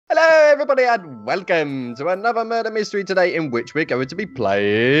everybody, and welcome to another murder mystery today, in which we're going to be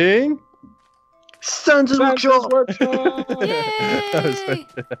playing Santa's Workshop. Yay!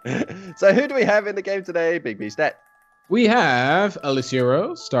 So, who do we have in the game today, Big B Stat? We have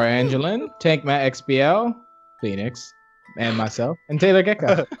Alyssiarose, Star Angelin, Tank Matt XBL, Phoenix, and myself, and Taylor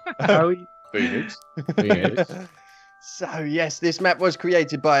Gecko. Phoenix. Phoenix. So, yes, this map was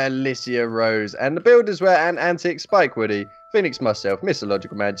created by Alyssiarose, and the builders were an Antic Spike Woody, Phoenix myself,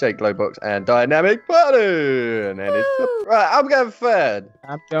 Mythological Man, Jake Glowbox, and Dynamic Button. And it's right, I'm going third.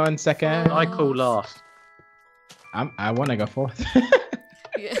 I'm going second. I call last. I want to go fourth.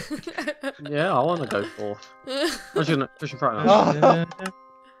 Yeah. Yeah, I want to go fourth. Push in front Oh.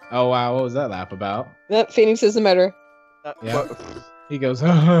 Oh wow, what was that laugh about? That Phoenix is a murderer. Yeah. He goes.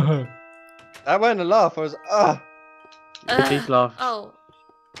 That wasn't a laugh, I was, Please laugh. Oh.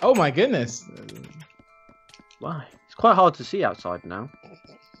 Oh my goodness. Why? It's quite hard to see outside now.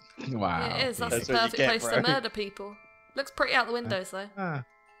 Wow. It is. That's That's the what you perfect get, place bro. to murder people. Looks pretty out the windows though. Ah.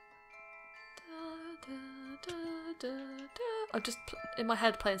 I'm just in my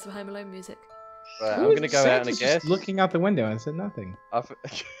head playing some Home Alone music. Right, I'm going to go out and Santa's guess. just looking out the window and said nothing.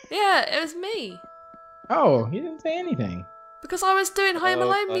 Yeah, it was me. Oh, he didn't say anything. Because I was doing Home Oh,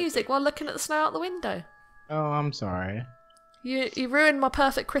 Alone okay. music while looking at the snow out the window. Oh, I'm sorry. You ruined my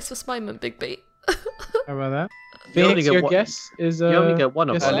perfect Christmas moment, Big B. How about that? You only Phoenix, get your one- guess is You only get one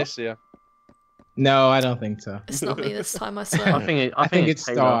of guess them. what? Alicia. No, I don't think so. It's not me this time, I I swear. think I think it's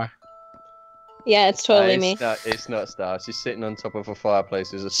Taylor. Star. Yeah, it's totally me. It's not Star. She's sitting on top of a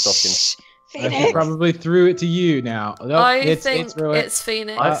fireplace as a stocking. Shh, I Phoenix. probably threw it to you now. Nope, I think it's ruined. it's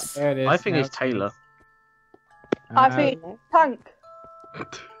Phoenix. I- There it is. I think Now it's Taylor. I Uh, think Punk.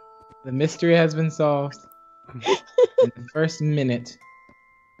 the mystery has been solved in the first minute.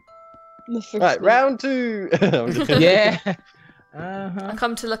 The first Right, one. round two. I'm just kidding. Yeah. I Uh-huh.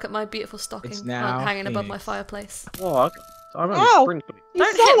 come to look at my beautiful stocking It's now hanging above my Phoenix. fireplace. Oh, I remember Ow! sprinkling. You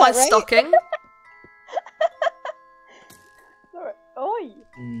Don't saw hit my that, right? stocking. Sorry. Oi.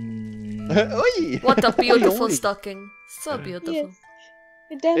 Mm. Oi! What a beautiful Oi. stocking. So beautiful. Yes.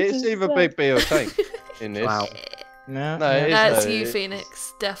 It dances It's either so- Big B or Tank in this. Wow. No, No, it is No, it's no, you, it's-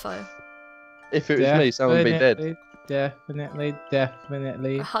 Phoenix. Defo. If it was me, someone would be dead. Definitely.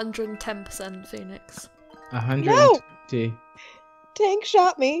 110% Phoenix. 120. Tank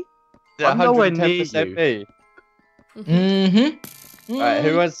shot me. I'm nowhere near 110% you. me. Mm-hmm. Alright,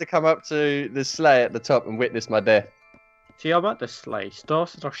 who wants to come up to the sleigh at the top and witness my death? See, I'm at the sleigh. Star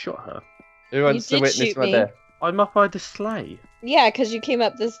said I shot her. Who wants to did witness shoot my me. death? I'm up by the sleigh. Yeah, because you came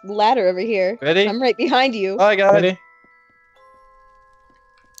up this ladder over here. Ready? I'm right behind you. Hi guys. Ready?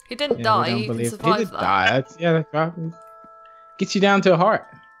 He didn't Yeah, die. we don't He can believe- survive he did that. die. That's, yeah, that's probably gets you down to a heart.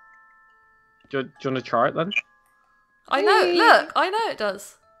 Do you want to try it then? I know. Whee! Look, I know it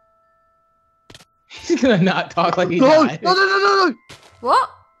does. He's gonna not talk like he No, died. no. What?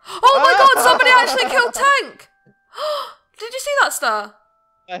 Oh my god, somebody actually killed Tank! Did you see that, Star?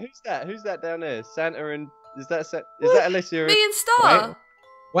 Who's that? Who's that down there? Santa and is that Alicia? Me and Star. Wait.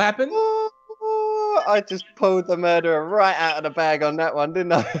 What happened? Oh, I just pulled the murderer right out of the bag on that one,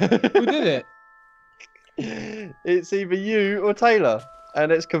 didn't I? Who did it? It's either you or Taylor,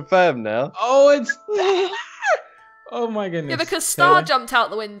 and it's confirmed now. Oh, it's. Oh my goodness. Yeah, because Star Taylor. jumped out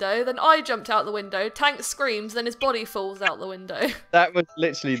the window, then I jumped out the window, Tank screams, then his body falls out the window. That was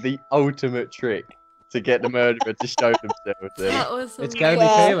literally the ultimate trick to get the murderer to show themselves. That was It's gotta be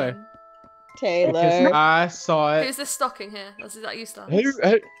amazing. Taylor. Because Taylor. I saw it. Who's this stocking here? Is that you, Star? Who?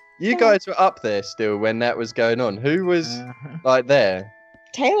 You guys were up there still when that was going on. Who was Uh-huh. like there?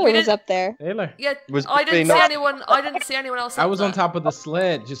 Taylor We was didn't- up there. Taylor. Yeah, Was I didn't Big see B anyone. I didn't see anyone else. I up was on there. top of the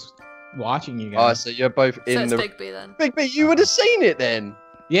sled, just watching you Oh, guys. so you're both So in it's the. Big B then. Big B, you would have seen it then.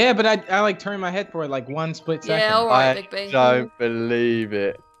 Yeah, but I like turned my head for like 1 split second. Yeah, alright, I Big B. don't believe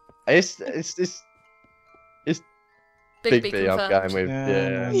it. It's Big Big B B. I'm confirmed. going with No, yeah.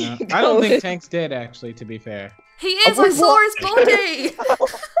 no, no. You I don't go think with- Tank's dead, actually, to be fair. He is. Oh, I saw what? his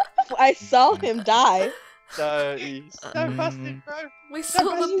body. I saw him die. So he's so Mm. busted, bro. We saw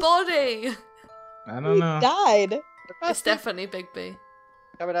the body. I don't know. He died. It's Busted. definitely Big B.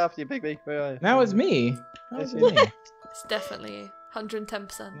 Coming after you, Big B. Where are you? Now it's me. Now it's Is it? me. It's definitely you.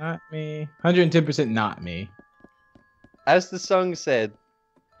 110%. Not me. 110% not me. As the song said,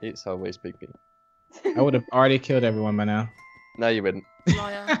 it's always Big B. I would have already killed everyone by now. No, you wouldn't.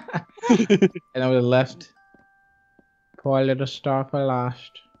 Liar. And I would have left poor little Star for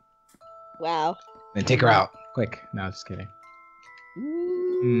last. Wow. Then take her out. Quick. No, just kidding.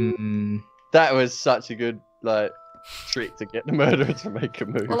 That was such a good trick to get the murderer to make a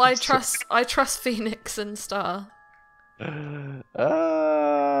move. Well, I trust Phoenix and Star.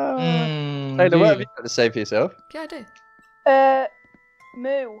 Ah. Taylor, what have you Indeed. got to say for yourself? Yeah, I do.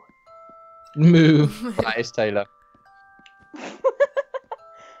 Moo. Moo. Right, it's Taylor.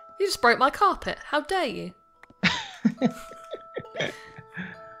 You just broke my carpet. How dare you?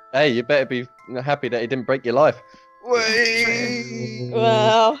 Hey, you better be happy that he didn't break your life. Whee!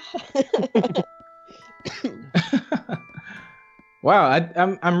 Wow. Wow,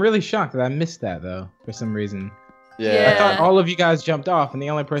 I'm really shocked that I missed that though for some reason. Yeah. I thought Yeah. all of you guys jumped off, and the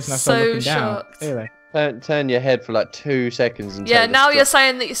only person I saw So looking shocked. down. Taylor. Turn your head for like 2 seconds and Yeah, Taylor now you're struck.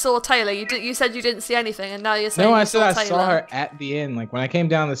 saying that you saw Taylor. You said you didn't see anything, and now you're saying No, you I said I Taylor. saw her at the end. Like when I came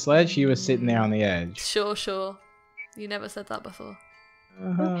down the sled, she was sitting there on the edge. Sure, sure. You never said that before.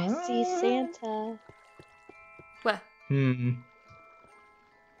 I see Santa. Where?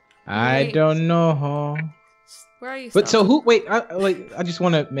 I Wait. don't know. Where are you? But so Santa? who? Wait, I just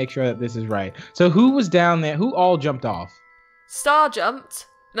want to make sure that this is right. So who was down there? Who all jumped off? Star jumped.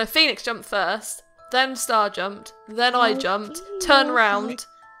 No, Phoenix jumped first. Then Star jumped. Then I jumped. Turn around.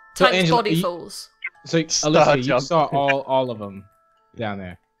 So, Tank's Angela, body you- falls. So Star Alyssa, you jump. saw all of them down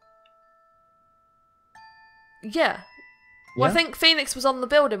there. Yeah. Well, I Yeah? think Phoenix was on the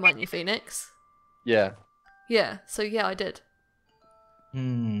building, weren't you, Phoenix? Yeah. Yeah. So yeah, I did.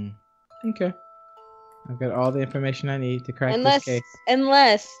 Okay. I've got all the information I need to crack Unless this case.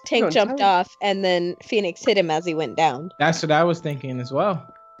 unless Tank Go on, jumped tell me. off and then Phoenix hit him as he went down. That's what I was thinking as well.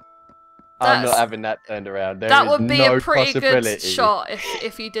 I'm not That's- having that turned around. There That is would be no a pretty good possibility. shot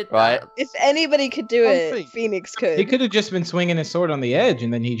if you did Right. that. If anybody could do One it, thing. Phoenix could. He could have just been swinging his sword on the edge,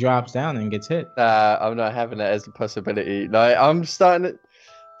 and then he drops down and gets hit. I'm not having that as a possibility. Like, I'm starting to...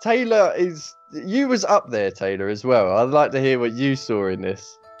 Taylor is... You was up there, Taylor, as well. I'd like to hear what you saw in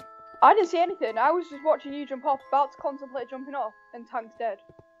this. I didn't see anything. I was just watching you jump off, about to contemplate jumping off, and Tank's dead.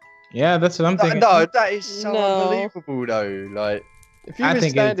 Yeah, that's what I'm thinking. No, that is so No. unbelievable, though. Like, if you I were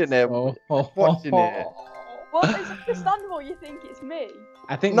think standing it's- there watching it... Well, it's understandable you think it's me.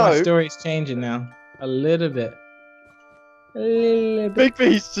 I think No. my story's changing now. A little bit. A little bit. Big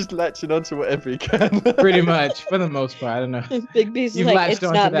B's just latching onto whatever he can. Pretty much, for the most part. I don't know. Big B's You've like, latched it's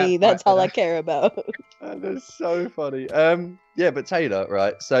onto not that me. part, That's all but I care about. That is so funny. Yeah, but Taylor,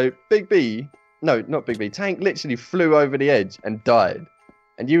 right? So Big B, no, not Big B. Tank literally flew over the edge and died,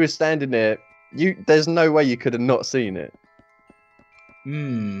 and you were standing there. There's no way you could have not seen it. So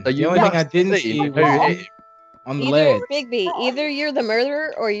The you only thing I must didn't see see who was hit him. on the Either ledge. Big B, either you're the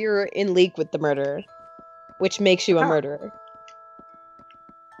murderer or you're in league with the murderer, which makes you a How? murderer.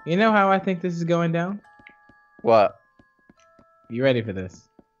 You know how I think this is going down? What? You ready for this?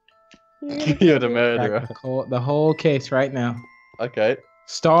 You're the Crack murderer. the whole case right now. Okay.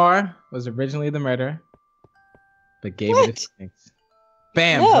 Star was originally the murderer, but gave it What? to Phoenix.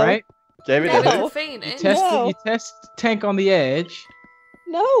 Bam, No. right? Gave it David to No. who? and Phoenix. No. You test Tank on the edge.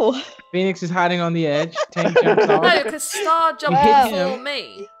 No. Phoenix is hiding on the edge. Tank jumps No, off. because Star jumped Wow. before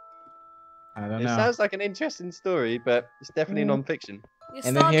me. I don't It know. sounds like an interesting story, but it's definitely non-fiction. Your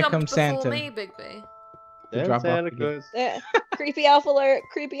And then Star here jumped comes before Santa. me, Big B. To Yeah, drop off Santa again. Claus. Creepy elf alert.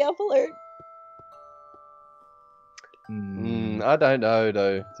 Creepy elf alert. I don't know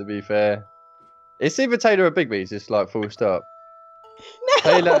though. To be fair, it's either Taylor or Big B. It's just like full stop. No.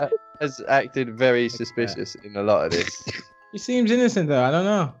 Taylor has acted very suspicious in a lot of this. He seems innocent though. I don't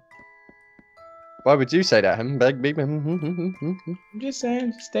know. Why would you say that? Big B. I'm just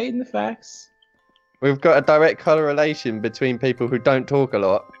saying, just stating the facts. We've got a direct correlation between people who don't talk a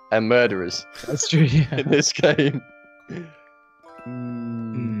lot and murderers That's true. Yeah. in this game.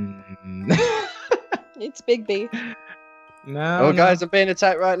 It's Big B. No. Oh, no. guys, I'm being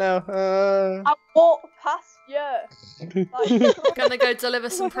attacked right now. I walked past you. Like, Gonna go deliver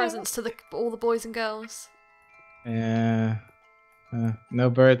some presents to all the boys and girls. Yeah. No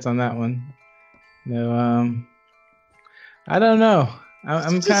birds on that one. No. I don't know. I'm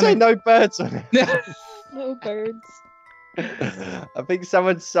Did you say kind no birds on it? of. No birds. I think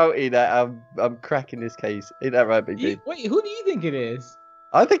someone's salty that I'm cracking this case. Ain't that right, Big B? Wait, who do you think it is?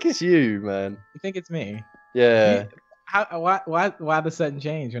 I think it's you, man. You think it's me? Yeah. Why the sudden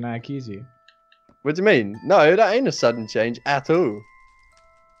change when I accuse you? What do you mean? No, that ain't a sudden change at all.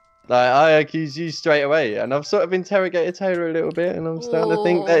 Like, I accuse you straight away, and I've sort of interrogated Taylor a little bit, and I'm starting to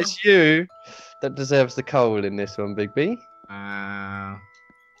think that it's you that deserves the coal in this one, Big B.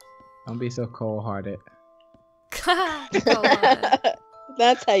 Don't be so cold-hearted. Go on.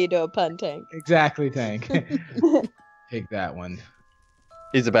 That's how you do a pun, Tank. Exactly, Tank. Take that one.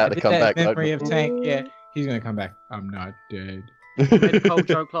 He's about I to did come that back. like, memory of Tank. Yeah, he's gonna come back. I'm not dead. Made a cold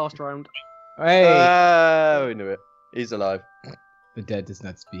joke last round. Hey, Oh, we knew it. He's alive. the dead does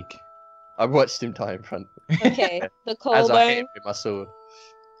not speak. I watched him die in front Okay, the coal as I hit barn. him with my sword.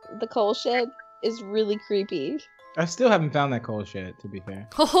 the coal shed is really creepy. I still haven't found that coal shed, to be fair.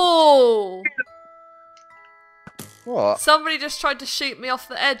 Oh! What? Somebody just tried to shoot me off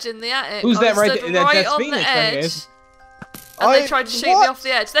the edge in the attic. Who's that I right stood there? right That's on Phoenix the right there. edge. And they tried to shoot me off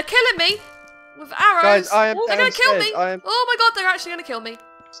the edge. They're killing me with arrows. Guys, I am They're gonna kill me. downstairs. Oh my god, they're actually gonna kill me.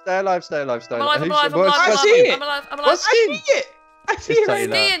 Stay alive, stay alive, stay I'm alive. alive, I'm alive, I'm Who's- alive, I'm what's- I alive, see it. I'm alive, I'm alive. What's I see it! I see it right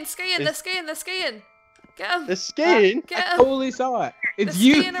Taylor. now. Skiing, they're skiing, they're skiing. Get them. The skiing? Get I them. totally saw it. It's They're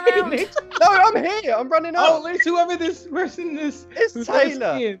you, skiing around. Phoenix. No, I'm here. I'm running Oh, up. it's whoever this person is. It's who's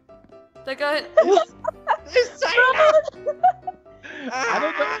Taylor. skiing. They're going. It's Taylor. I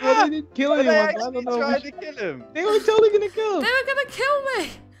don't know why they didn't kill They anyone. I actually don't know. tried to kill him. They were totally gonna kill They him. were gonna kill me.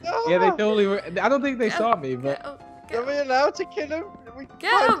 No. Yeah, they totally were. I don't think they Get saw 'em, me, but. Get 'em, Are get we 'em. allowed to kill him?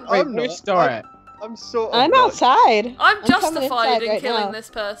 Get 'em. Wait, I'm where's not. Star at? I'm sort of. I'm not. outside. I'm coming justified inside in right killing now. this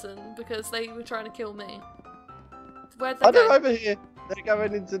person because they were trying to kill me. Where'd Oh, they they're go? over here. They're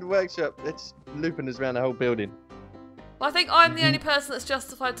going into the workshop. They're just looping us around the whole building. Well, I think I'm the only person that's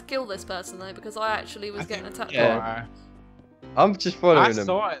justified to kill this person though because I actually was getting attacked. Yeah. by- I'm just following I them.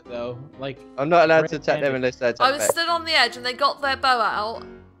 saw it though. Like, I'm not allowed to attack Red-handed. them unless they attack I was back. stood on the edge and they got their bow out,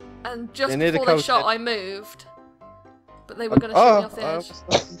 and just They're near the before they coal shot, shed. I moved. But they were going to shoot me off the edge.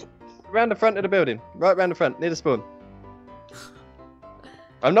 Around the front of the building. Right round the front, near the spawn.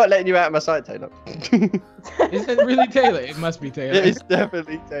 I'm not letting you out of my sight, Taylor. is it really Taylor? It must be Taylor. It's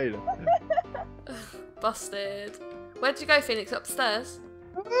definitely Taylor. Busted. Where'd you go, Phoenix? Upstairs?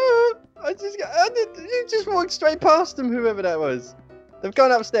 You just walked straight past them, whoever that was. They've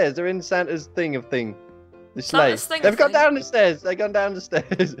gone upstairs. They're in Santa's thing of thing. The sleigh. Santa's thing of They've gone thing? down the stairs. They've gone down the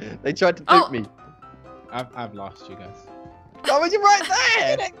stairs. They tried to Oh. dupe me. I've lost you guys. Oh, was you right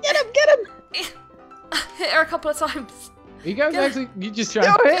there? Get him! Get him! Hit her a couple of times. You guys Yeah. actually, you just trying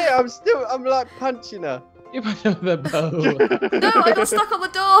Still here. I'm like punching her. you put her with a bow. No, I got stuck on the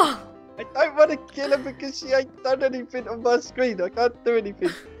door. I don't want to kill her because she ain't done anything on my screen. I can't do anything.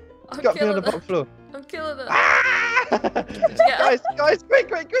 She's I'm got me on the killing her. bottom floor. I'm killing her. Ah! get her? Guys,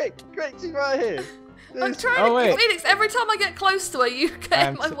 quick, she's right here. I'm This- trying Oh, to wait. Phoenix, every time I get close to her, you get in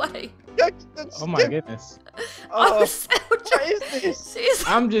I'm my so- way. Oh my goodness. I'm Oh, still what trying. is this? She's...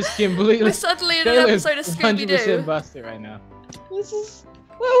 I'm just completely. We're suddenly in an Taylor's episode of 100% Scooby-Doo. busted right now. This is.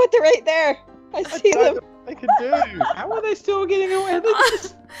 Whoa, they're right there. I I see don't them. know what I can do. How are they still getting away? They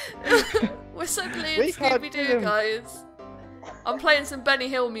just- We're suddenly We in can't Scooby-Doo, do them. guys. I'm playing some Benny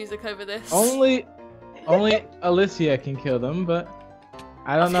Hill music over this. only Alicia can kill them, but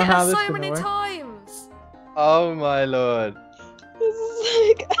I don't I've know hit how her this so is many gonna work. times. Oh my lord. This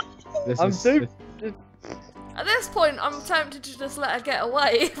is like. This I'm is, so- this- At this point, I'm tempted to just let her get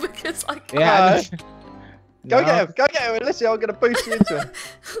away because I can't. yeah. I just- Go No. get her, Alicia. I'm gonna boost you into her.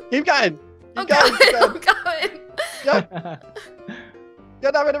 Keep going. I'm Keep going. Keep going, going. I'm going.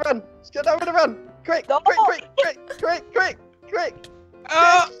 Get down with a run. Just get down with a run. Quick, No. quick.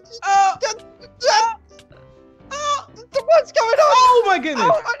 Oh, oh, What's going on? oh my goodness!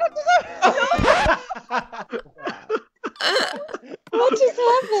 What just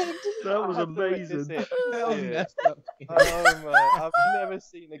happened? That was I have to witness amazing. it. That was Yeah. messed up. Oh my! I've never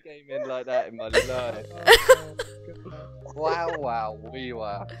seen a game end like that in my life. Wow,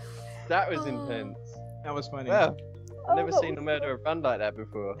 wow. That was intense. That was funny. Well, Oh, I've never that seen a was- murderer run like that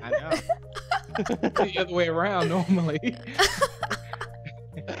before. I know. The other way around normally.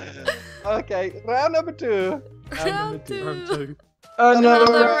 Okay, round number 2. Round two. Round 2.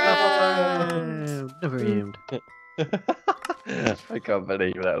 Another round. Never aimed. I can't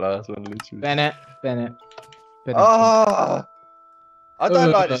believe that last one, literally. Bennett. Oh! I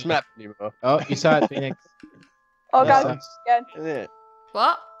don't like this map anymore. Oh, you saw it, Phoenix. Oh, Yeah. guys, again. Isn't it?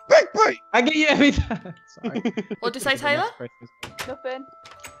 What? Quick! I get you every time. Sorry. What'd you say, Taylor? Nothing.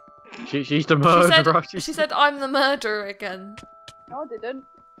 She's the murderer. She said I'm the murderer again. No, I didn't.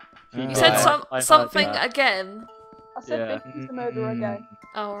 You You said Right. I heard something that. again. I said Yeah. Vicky's the murderer again.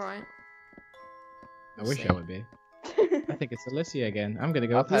 Oh, alright. I wish I would be. I think it's Alicia again. I'm gonna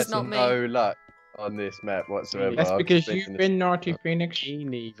go I've with had not Alicia. me. no luck on this map whatsoever. That's I've because just you've thinking been naughty, Phoenix. Me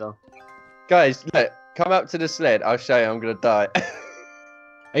neither. Guys, look, come up to the sled. I'll show you. I'm gonna die.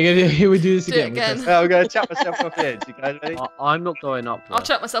 Are you gonna do, we do this Do it again? again. I'm gonna chop myself off the edge. You guys ready? I'm not going up there. I'll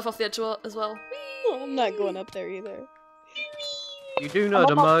chuck myself off the edge as well. I'm not going up there either. You do know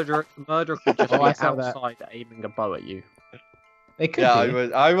the murderer could just Oh, I be saw that. outside aiming a bow at you. They could Yeah,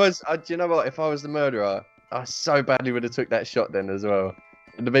 be. I was. Do you know what? If I was the murderer, I so badly would have took that shot then as well.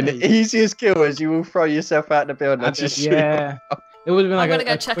 It'd have been the easiest kill as you will throw yourself out the building and just shoot. Yeah. It would have been I'm like gonna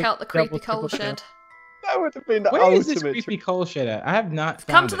go a check quick out the creepy double, coal triple shed. That would have been the kill. Where is this ultimate. creepy coal shed at? I have not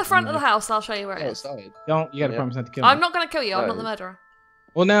Come found to the it. front of the house, I'll show you where it is. Outside. Don't, you gotta Yeah. promise not to kill me. I'm not gonna kill you, I'm not No. the murderer.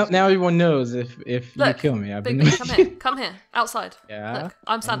 Well, now everyone knows if you Look, kill me. I've been. Bigby, come here. Come here. Outside. Yeah. Look,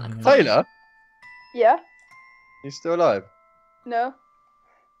 I'm Santa. Mhm. Follow me. Taylor, Yeah? you still alive? No?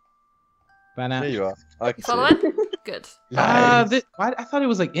 There you are. I You can see. following? Good. Nice. I thought it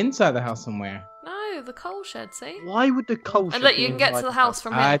was like inside the house somewhere. No, the coal shed, see? Why would the coal And shed look, be you can get to inside the house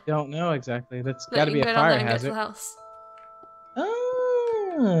from here. I don't know exactly. That's Look, got to you be can a go down fire there and get to hazard. the house.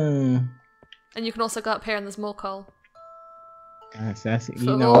 Oh. And you can also go up here and there's more coal. That's For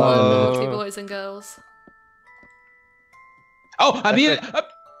you know. all the Oh. naughty boys and girls. Oh, I mean.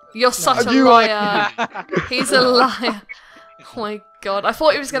 You're such a You are liar. He's a liar. Oh my god. I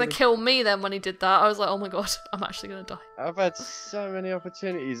thought he was going to kill me then when he did that. I was like, oh my god, I'm actually going to die. I've had so many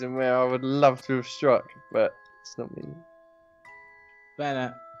opportunities and where I would love to have struck, but it's not me.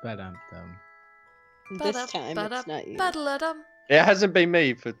 Ba-dum. This time it's not you. Ba-da-da-dum. It hasn't been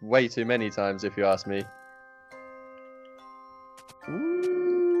me for way too many times, if you ask me.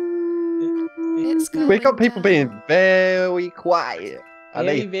 It's going We got people down. being very quiet. Are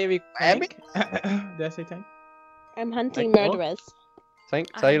Very, they very Abby? quick. Did I say tank? I'm hunting Like what? murderers. Tank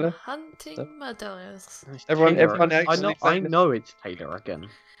I'm Taylor? hunting murderers. It's Everyone- Taylor. everyone I actually know saying this? it's Taylor again.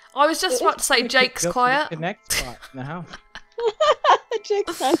 I was just about to say Jake's Go to quiet. The next spot in the house.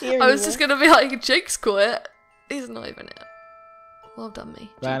 Jake's not here I was just anymore. going to be like, Jake's quiet. He's not even here. Well done, me.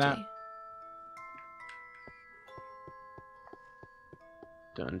 Ba-da. GG.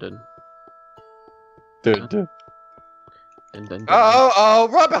 Dun dun Dun, dun. dun dun. dun. Oh,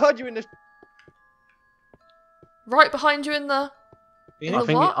 right behind you in the... Right behind you in the... In I the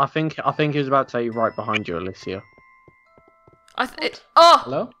think what? I think he was about to say right behind you, Alicia. Oh!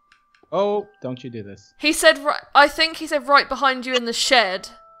 Hello? Oh, don't you do this. He said right... I think he said right behind you in the shed.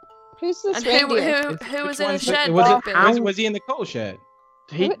 Who's this And reindeer? who was Which in the one's shed? Was, Bigby? was he in the coal shed?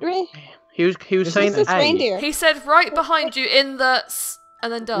 He What he was Is saying this A. reindeer? He said right behind you in the...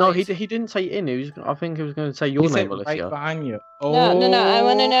 And then died. No, he didn't say in. I think he was going to say your He name, said Alicia. right behind you. Oh. No. I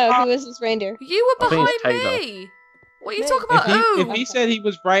want to know who is this reindeer? You were I think behind it's Taylor. me! What are you Me. talking about? If Who? he said he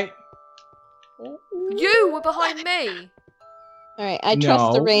was right, You were behind me! All right, I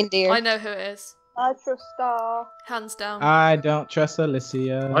trust the No. reindeer. I know who it is. I trust Star. Hands down. I don't trust Alicia.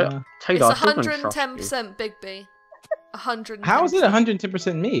 Taylor, It's I still don't trust you. 110% Bigby. 110%. How is it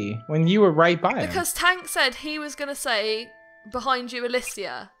 110% me when you were right by him? Because Tank said he was going to say behind you,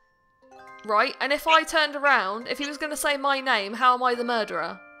 Alicia. Right? And if I turned around, if he was going to say my name, how am I the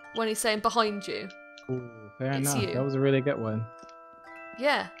murderer? When he's saying behind you. Ooh, fair It's enough. you. That was a really good one.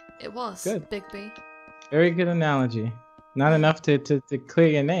 Yeah, it was. Good. Bigby. Very good analogy. Not enough to clear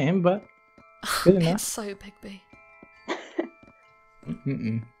your name, but good enough. It's so Bigby.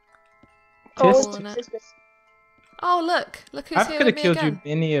 Mm-mm. Cool, Just, innit? Oh, look. Look who's I here could with have me killed again.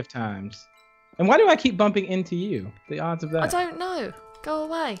 you many of times. And why do I keep bumping into you? The odds of that. I don't know. Go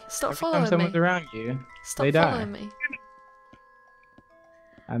away. Stop Every time following someone's me. around you, Stop they die. following me.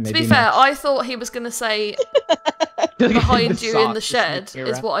 I To may be be fair, next. I thought he was going to say behind you in the shed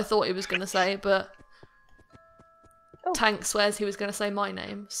is what I thought he was going to say, but Oh. Tank swears he was going to say my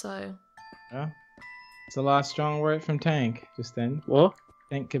name, so... Well, it's a lot of strong word from Tank just then. What?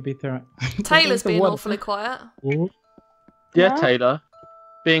 Tank could be thrown. Taylor's The being what? awfully quiet. Ooh. Yeah, Huh? Taylor.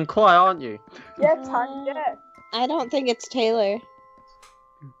 Being quiet, aren't you? Yeah, Tank, yeah. I don't think it's Taylor.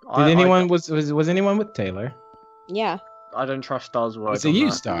 Did anyone was anyone with Taylor? Yeah, I don't trust Star's word. Was it on you,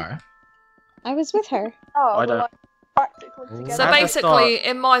 that. Star? I was with her. Oh, I we're don't- like practically Ooh. together. So At the basically,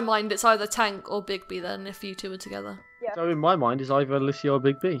 in my mind, it's either Tank or Bigby then, if you two were together. So in my mind, it's either Alicia or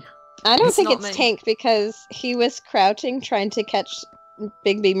Big B. I don't It's think not it's me. Tank because he was crouching trying to catch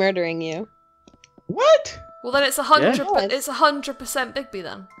Bigby murdering you. What? Well, then it's 100%, Yes. it's 100% Bigby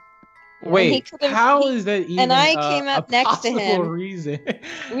then. Wait, could've- how he- is that even I a- came up a next to possible him. reason?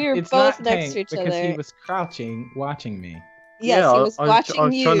 We were It's both not next Tank to each because he other. was crouching, watching me. Yes, yeah, he was I watching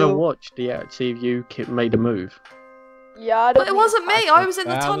was trying to you. watch see if you made a move. Yeah, I don't But it think wasn't it's me, Tank. I was in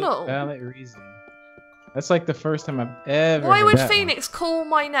the tunnel. Valid reason. That's like the first time I've ever. Why heard would that one. Phoenix call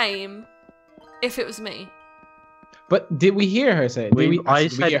my name if it was me? But did we hear her say it? Did we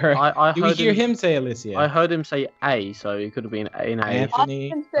hear her? I Did we heard hear him say Alicia? I heard him say A, so it could have been in A. Anthony, I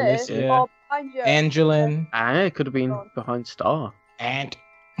can say, Alicia, oh, behind you. Angelin, And it could have been behind Star. and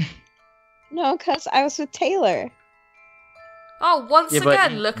No, because I was with Taylor. Oh, once Yeah, but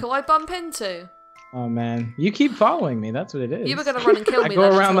again, you- look who I bump into. oh man, you keep following me. That's what it is. You were going to run and kill I me go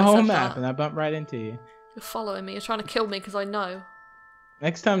then around the until I whole said map that. and I bump right into you. You're following me, you're trying to kill me because I know.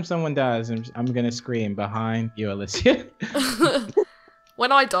 Next time someone dies, I'm gonna scream behind you, Alicia.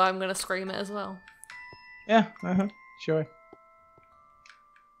 When I die, I'm going to scream it as well. Yeah, sure.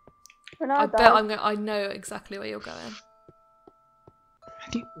 When I I bet die, I know exactly where you're going.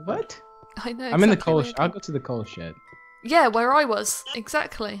 What? I know. I'm in the exactly coal. where you're I'll going. go to the coal shed. Yeah, where I was.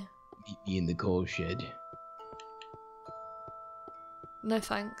 Exactly. Meet me in the coal shed. No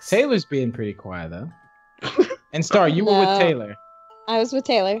thanks. Taylor's being pretty quiet though. And Star, you were with No. Taylor. I was with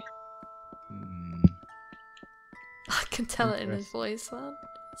Taylor. Hmm. I can tell it in his voice, man.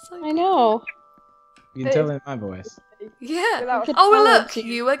 So I know. You can tell it in my voice. Yeah. Without could Oh, well, tell look, it to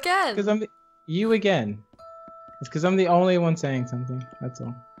you again. Because I'm you again. It's because I'm the only one saying something. That's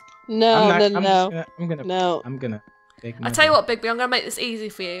all. No, I'm not, no, I'm no. Just gonna, No. I'm gonna. Take I my tell you day. what, Bigby, I'm gonna make this easy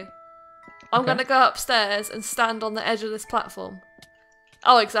for you. I'm Okay. gonna go upstairs and stand on the edge of this platform.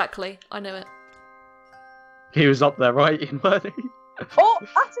 Oh, exactly. I know it. He was up there, right? In Bernie. Oh,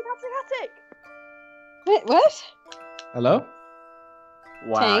 attic! Wait, what? Hello?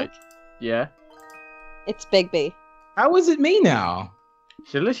 Wow. Tank? Yeah. It's Bigby. How is it me now?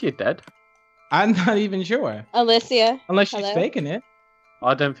 So Alicia dead? I'm not even sure. Alicia. Unless she's Hello? faking it.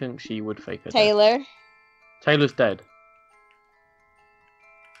 I don't think she would fake it. Taylor. Taylor's dead.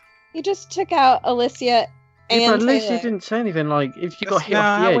 You just took out Alicia Yeah, and but Alicia Taylor. didn't say anything. Like, if you got hit Nah,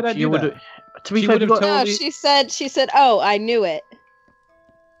 off how would the I edge, do you would that? have. To be She fair, would've you got. told- No, Totally- she said, oh, I knew it.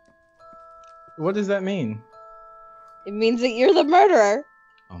 What does that mean? It means that you're the murderer.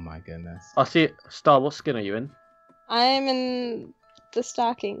 Oh my goodness. I see it. Star, what skin are you in? I'm in the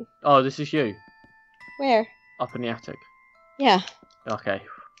stocking. Oh, this is you. Where? Up in the attic. Yeah. Okay.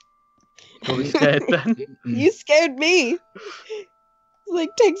 Probably scared then. You scared me. Like,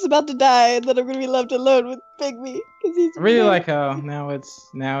 Tank's about to die, and then I'm gonna be left alone with Bigby because he's. I really mad. like how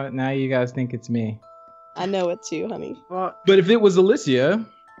now you guys think it's me. I know it's you, honey. What? But if it was Alicia,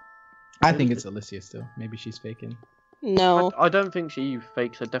 I think it's Alicia still. Maybe she's faking. No. I don't think she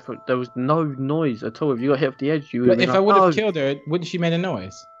fakes a definite. There was no noise at all. If you got hit off the edge, you would have But been if like, I would have "Oh." killed her, wouldn't she made a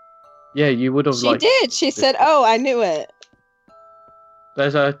noise? Yeah, you would have She like. did. She said, "Oh, I knew it."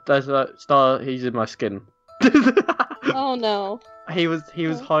 There's a Star. He's in my skin. Oh no. He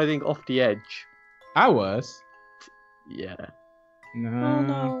was hiding off the edge. I was. Yeah. No. Oh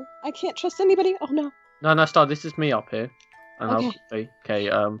no. I can't trust anybody. Oh no. No, Star. This is me up here. And Okay. I'll say,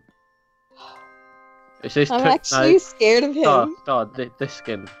 okay. It's this. I'm actually scared of him. Star. This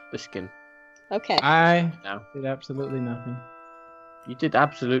skin. Okay. I No. did absolutely nothing. You did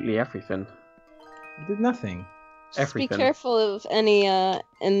absolutely everything. I did nothing. Just be everything. careful of any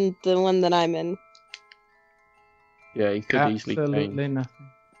in the one that I'm in. Yeah, you could easily Absolutely change. nothing.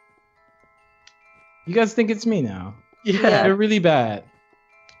 You guys think it's me now? Yeah. They're really bad.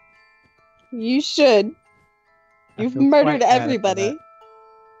 You should. I You've feel quite murdered bad about everybody.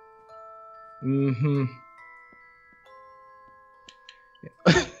 Mm-hmm.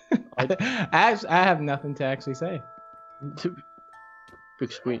 I have nothing to actually say.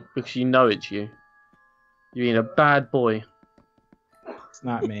 Because you know it's you. You're being a bad boy. It's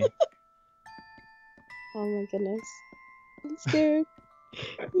not me. Oh my goodness. I'm scared.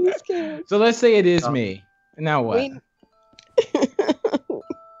 I'm scared. So let's say it is Oh. me. Now what? Wait.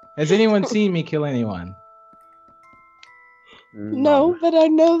 Has anyone seen me kill anyone? No, but I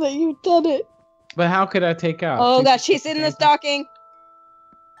know that you've done it. But how could I take out? Oh two god, people she's at in the the same time? stocking.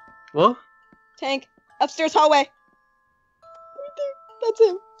 What? Tank. Upstairs hallway. Right there. That's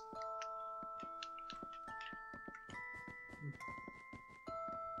him.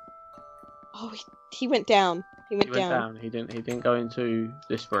 Oh, he went down. He went, He went down. He didn't go into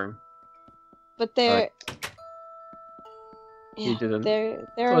this room. But there, He didn't. there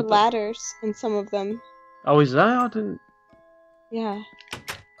Oh, are I thought- ladders in some of them. Oh, is that? I didn't. Yeah.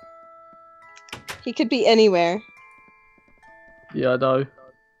 He could be anywhere. Yeah, I know.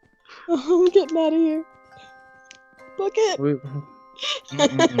 Oh, I'm getting out of here. Book it. We,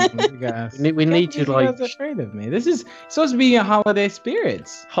 You guys. we need to You like. guys are afraid of me. This is supposed to be a holiday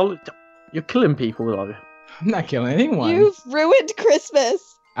spirits. You're killing people though. I'm not killing anyone. You've ruined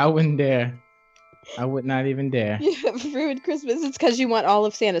Christmas. I wouldn't dare. I would not even dare. You have ruined Christmas. It's because you want all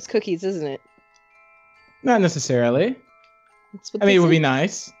of Santa's cookies, isn't it? Not necessarily. That's what I mean, it this would be is.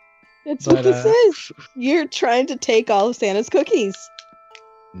 nice. That's but, what this is. You're trying to take all of Santa's cookies.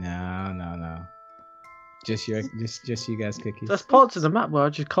 No. Just you guys cookies. There's parts of the map where I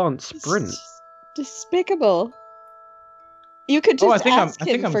just can't sprint. It's despicable. You could just I think ask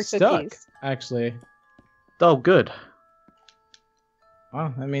him I'm for stuck. cookies. Actually, Oh, good.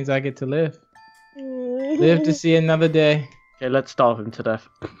 wow, that means I get to live. Live to see another day. Okay, let's starve him to death.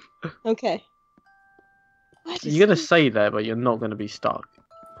 Okay. What is You're gonna this? say that, but you're not gonna be stuck.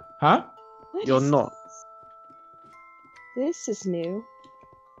 Huh? What You're is not. This is new.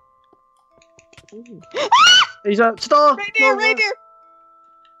 Ooh. He's a star. Reindeer, No, reindeer.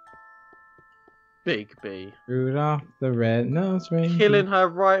 Bigby. Rudolph the red-nosed reindeer. Killing her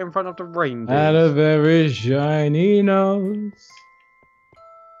right in front of the reindeer. Had a very shiny nose.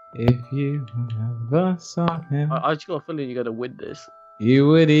 If you ever saw him, I just got a feeling you're gonna win this. you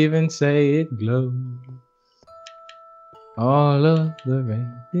would even say it glows. All of the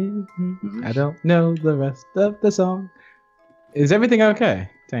reindeer. I don't know the rest of the song. Is everything okay?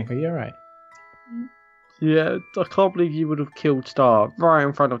 Tank, are you alright? Yeah, I can't believe you would have killed Star right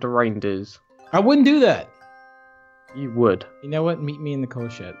in front of the reindeers. I wouldn't do that. You would. You know what? Meet me in the coal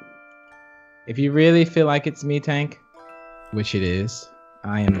shed. If you really feel like it's me, Tank, which it is,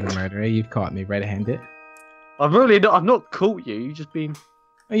 I am the murderer. You've caught me red-handed. I've not caught you. You've just been.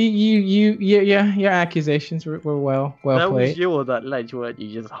 Your accusations were well That played. was you on that ledge, weren't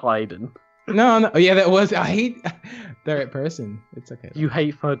you? Just hiding. No. Oh, yeah, that was. I hate third person. It's okay. You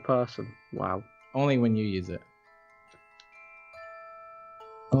hate third person. Wow. Only when you use it.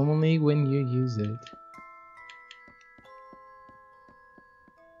 Only when you use it.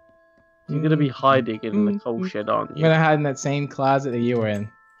 You're gonna be hiding in the coal shed, aren't I'm you? gonna hide in that same closet that you were in.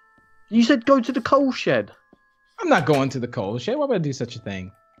 You said go to the coal shed. I'm not going to the coal shed. Why would I do such a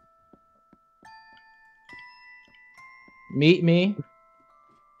thing? Meet me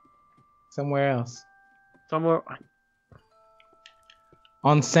somewhere else. Somewhere.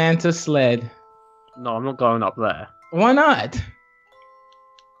 On Santa's sled. No, I'm not going up there. Why not?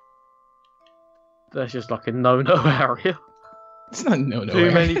 That's just like a no-no area. It's not no.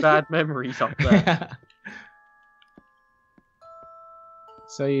 Too many bad memories up there.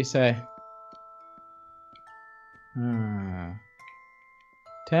 So you say.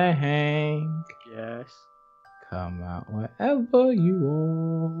 Tank, Yes. come out wherever you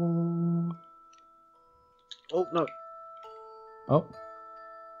are. Oh no. Oh.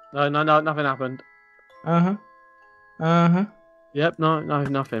 No, nothing happened. Uh-huh. Yep, no,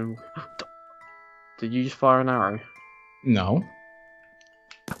 nothing. Did you just fire an arrow? No.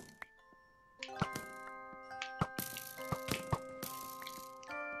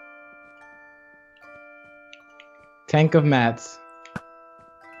 Tank of mats.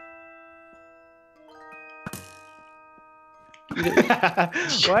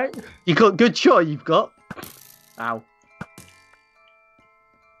 What? You got good shot. You've got. Ow.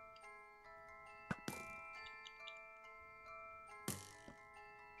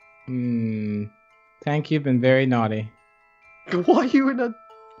 Tank, you've been very naughty. Why are you in a?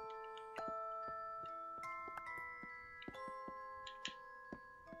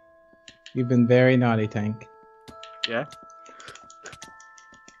 You've been very naughty, Tank. Yeah.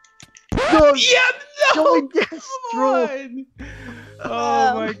 No! Yeah, no! Yes, Come draw. on!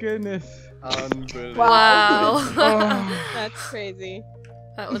 Oh my goodness. Unbelievable. Wow. Oh. That's crazy.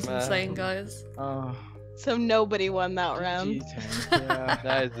 That was Man. insane, guys. Oh. So nobody won that round. GG, Tank. Yeah.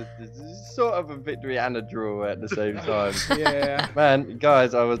 That is sort of a victory and a draw at the same time. Yeah. Man,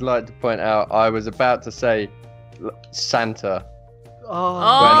 guys, I would like to point out I was about to say Santa. Oh. When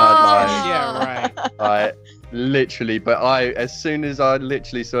I died. Yeah, right. I literally, but as soon as I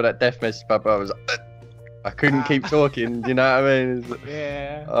literally saw that death message pop up, I was I couldn't keep talking. You know what I mean? It's like,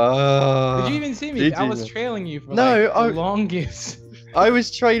 Yeah. oh. Did you even see me? GG, I was man. trailing you for No, like the longest. I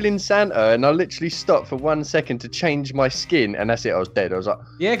was trailing Santa, and I literally stopped for 1 second to change my skin, and that's it. I was dead. I was like,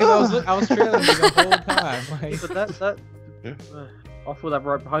 Yeah, because I was trailing you the whole time. Like, But that. I thought that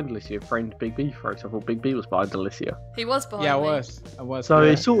right behind Alicia framed Big B for it. So I thought Big B was behind Alicia. He was behind yeah, I me. was. So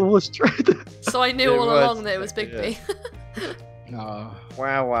yeah. it sort of was straight. So I knew It all was, along that it was Big yeah. B. Oh.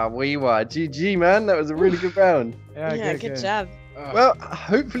 wow, wee wah. GG, man. That was a really good round. Yeah, Good job. Well,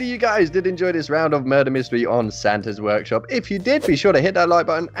 hopefully you guys did enjoy this round of Murder Mystery on Santa's Workshop. If you did, be sure to hit that like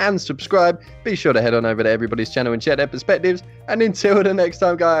button and subscribe. Be sure to head on over to everybody's channel and share their perspectives. And until the next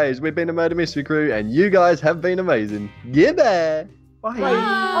time, guys, we've been the Murder Mystery Crew, and you guys have been amazing. Goodbye. Bye.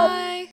 Bye.